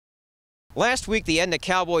Last week, the Edna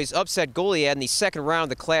Cowboys upset Goliad in the second round of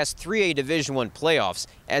the Class 3A Division I playoffs.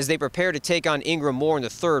 As they prepare to take on Ingram Moore in the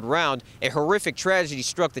third round, a horrific tragedy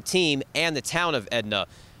struck the team and the town of Edna.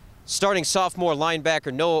 Starting sophomore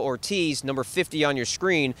linebacker Noah Ortiz, number 50 on your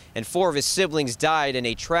screen, and 4 of his siblings died in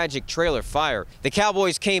a tragic trailer fire. The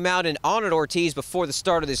Cowboys came out and honored Ortiz before the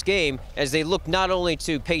start of this game as they looked not only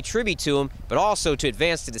to pay tribute to him, but also to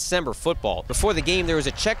advance to December football. Before the game, there was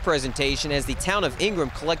a check presentation as the town of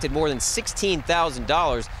Ingram collected more than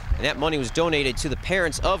 $16,000, and that money was donated to the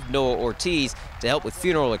parents of Noah Ortiz to help with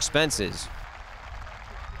funeral expenses.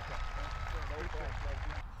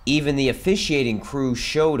 Even the officiating crew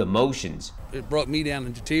showed emotions. It brought me down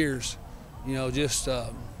into tears, you know, just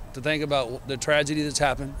to think about the tragedy that's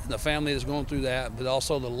happened, and the family that's going through that, but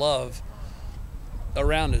also the love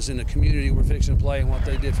around us in the community we're fixing to play and what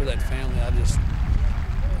they did for that family. I just,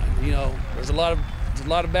 you know, there's a lot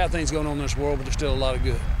of bad things going on in this world, but there's still a lot of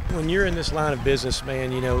good. When you're in this line of business,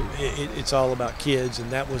 man, you know, it's all about kids, and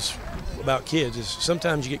that was about kids.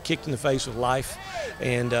 Sometimes you get kicked in the face with life,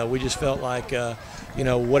 and we just felt like, you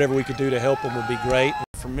know, whatever we could do to help them would be great.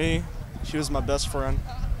 For me, she was my best friend,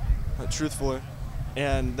 truthfully,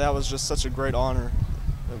 and that was just such a great honor.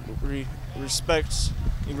 We respect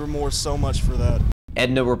Ingram Moore so much for that.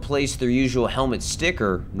 Edna replaced their usual helmet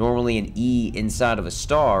sticker, normally an E inside of a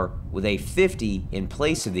star, with a 50 in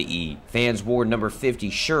place of the E. Fans wore number 50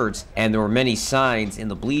 shirts, and there were many signs in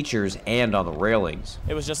the bleachers and on the railings.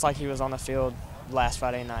 It was just like he was on the field last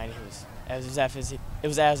Friday night. It was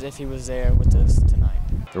as if he was there with us tonight.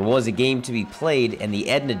 There was a game to be played, and the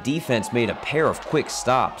Edna defense made a pair of quick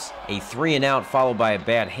stops. A 3-and-out followed by a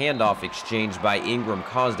bad handoff exchange by Ingram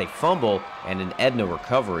caused a fumble and an Edna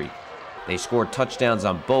recovery. They scored touchdowns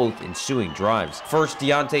on both ensuing drives. First,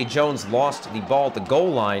 Deontay Jones lost the ball at the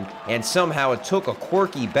goal line, and somehow it took a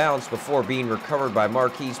quirky bounce before being recovered by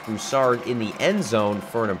Marquise Broussard in the end zone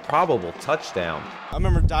for an improbable touchdown. I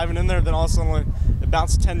remember diving in there, then all of a sudden it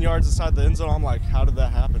bounced 10 yards inside the end zone. I'm like, how did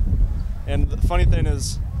that happen? And the funny thing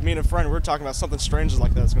is, me and a friend, we were talking about something strange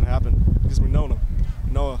like that's going to happen because we know him.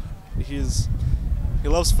 Noah, he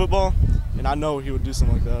loves football, and I know he would do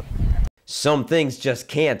something like that. Some things just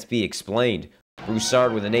can't be explained.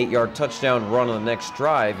 Broussard with an 8-yard touchdown run on the next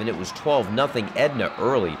drive, and it was 12-0 Edna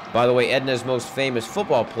early. By the way, Edna's most famous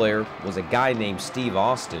football player was a guy named Steve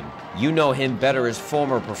Austin. You know him better as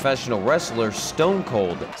former professional wrestler Stone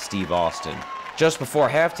Cold Steve Austin. Just before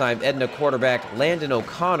halftime, Edna quarterback Landon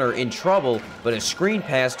O'Connor in trouble, but a screen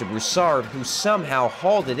pass to Broussard, who somehow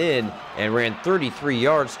hauled it in and ran 33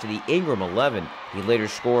 yards to the Ingram 11. He later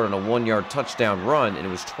scored on a 1-yard touchdown run, and it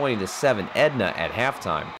was 20-7 Edna at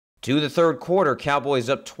halftime. To the third quarter, Cowboys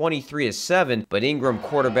up 23-7, but Ingram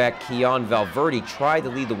quarterback Keon Valverde tried to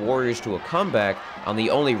lead the Warriors to a comeback on the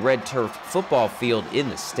only red turf football field in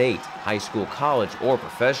the state, high school, college, or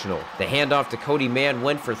professional. The handoff to Cody Mann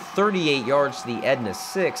went for 38 yards to the Edna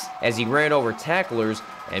 6 as he ran over tacklers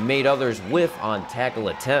and made others whiff on tackle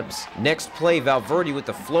attempts. Next play, Valverde with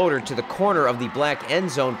the floater to the corner of the black end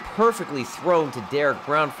zone, perfectly thrown to Derek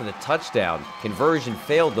Brown for the touchdown. Conversion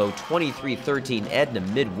failed though, 23-13 Edna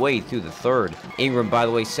midway through the third. Ingram, by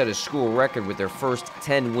the way, set a school record with their first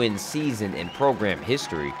 10-win season in program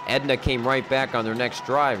history. Edna came right back on their next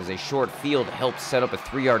drive as a short field helped set up a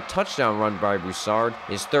 3-yard touchdown run by Broussard,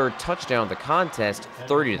 his third touchdown of the contest,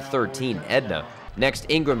 30-13 Edna. Next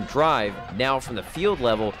Ingram drive, now from the field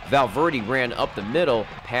level, Valverde ran up the middle,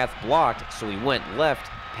 path blocked, so he went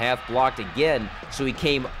left, path blocked again, so he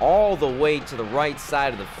came all the way to the right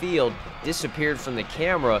side of the field, disappeared from the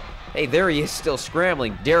camera. Hey, there he is still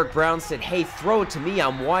scrambling. Derek Brown said, hey, throw it to me,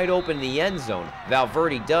 I'm wide open in the end zone.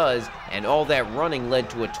 Valverde does, and all that running led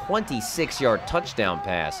to a 26-yard touchdown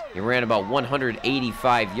pass. He ran about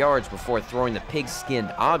 185 yards before throwing the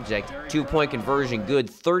pig-skinned object. 2-point conversion good,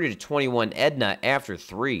 30-21 Edna after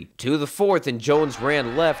 3. To the fourth, and Jones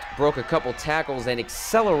ran left, broke a couple tackles, and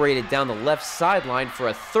accelerated down the left sideline for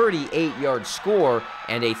a 38-yard score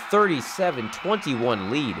and a 37-21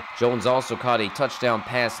 lead. Jones also caught a touchdown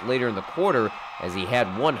pass later in the quarter as he had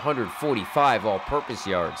 145 all-purpose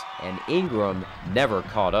yards, and Ingram never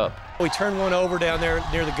caught up. We turned one over down there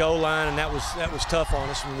near the goal line, and that was tough on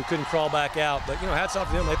us, and we couldn't crawl back out. But, you know, hats off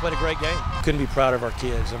to them. They played a great game. Couldn't be proud of our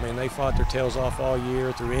kids. I mean, they fought their tails off all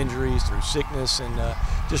year through injuries, through sickness, and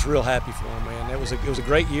just real happy for them, man. It was a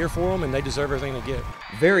great year for them, and they deserve everything they get.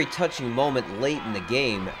 Very touching moment late in the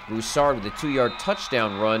game. Broussard with a 2-yard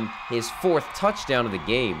touchdown run, his 4th touchdown of the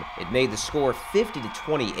game. It made the score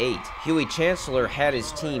 50-28. Huey Chancellor had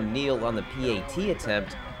his team kneel on the PAT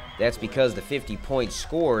attempt. That's because the 50 points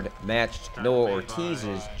scored matched Noah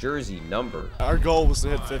Ortiz's jersey number. Our goal was to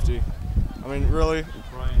hit 50. I mean, really,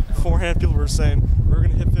 beforehand, people were saying, we're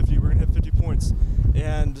going to hit 50, we're going to hit 50 points.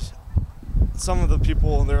 And some of the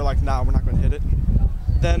people, they're like, nah, we're not going to hit it.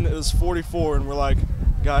 Then it was 44, and we're like,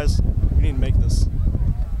 guys, we need to make this.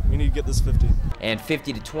 We need to get this 50. And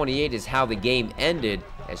 50-28 is how the game ended.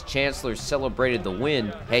 As Chancellor celebrated the win,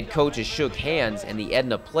 head coaches shook hands, and the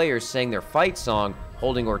Edna players sang their fight song,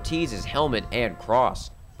 holding Ortiz's helmet and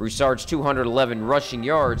cross. Broussard's 211 rushing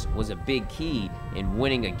yards was a big key in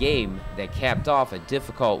winning a game that capped off a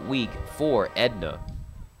difficult week for Edna.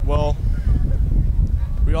 Well,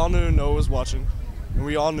 we all knew Noah was watching, and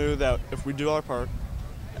we all knew that if we do our part,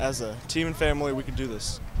 as a team and family, we could do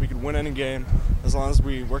this. We could win any game as long as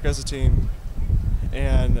we work as a team,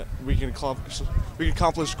 and we can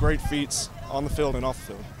accomplish great feats on the field and off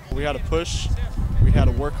the field. We had to push, we had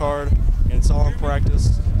to work hard, and it's all in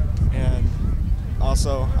practice. And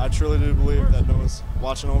also, I truly do believe that Noah's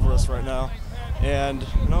watching over us right now, and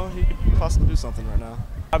he could possibly do something right now.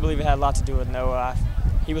 I believe it had a lot to do with Noah.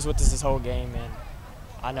 He was with us this whole game, and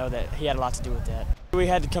I know that he had a lot to do with that. We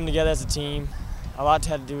had to come together as a team. A lot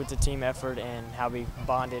had to do with the team effort and how we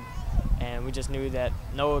bonded, and we just knew that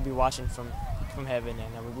Noah would be watching from heaven,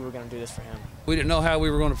 and we were going to do this for him. We didn't know how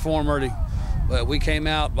we were going to perform early, but we came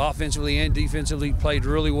out offensively and defensively, played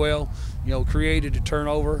really well, created a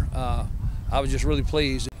turnover. I was just really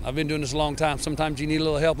pleased. I've been doing this a long time. Sometimes you need a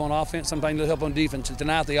little help on offense, sometimes you need a little help on defense. And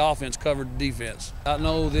tonight the offense covered the defense. I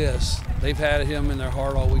know this, they've had him in their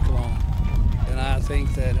heart all week long, and I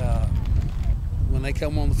think that when they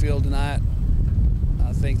come on the field tonight,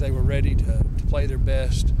 I think they were ready to play their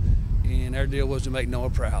best, and their deal was to make Noah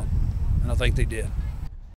proud, and I think they did.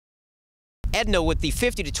 Edna with the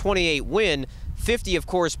 50-28 win, 50 of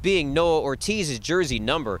course being Noah Ortiz's jersey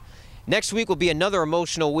number. Next week will be another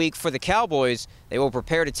emotional week for the Cowboys. They will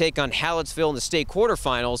prepare to take on Hallettsville in the state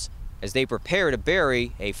quarterfinals as they prepare to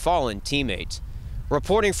bury a fallen teammate.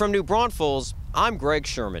 Reporting from New Braunfels, I'm Greg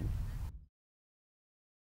Sherman.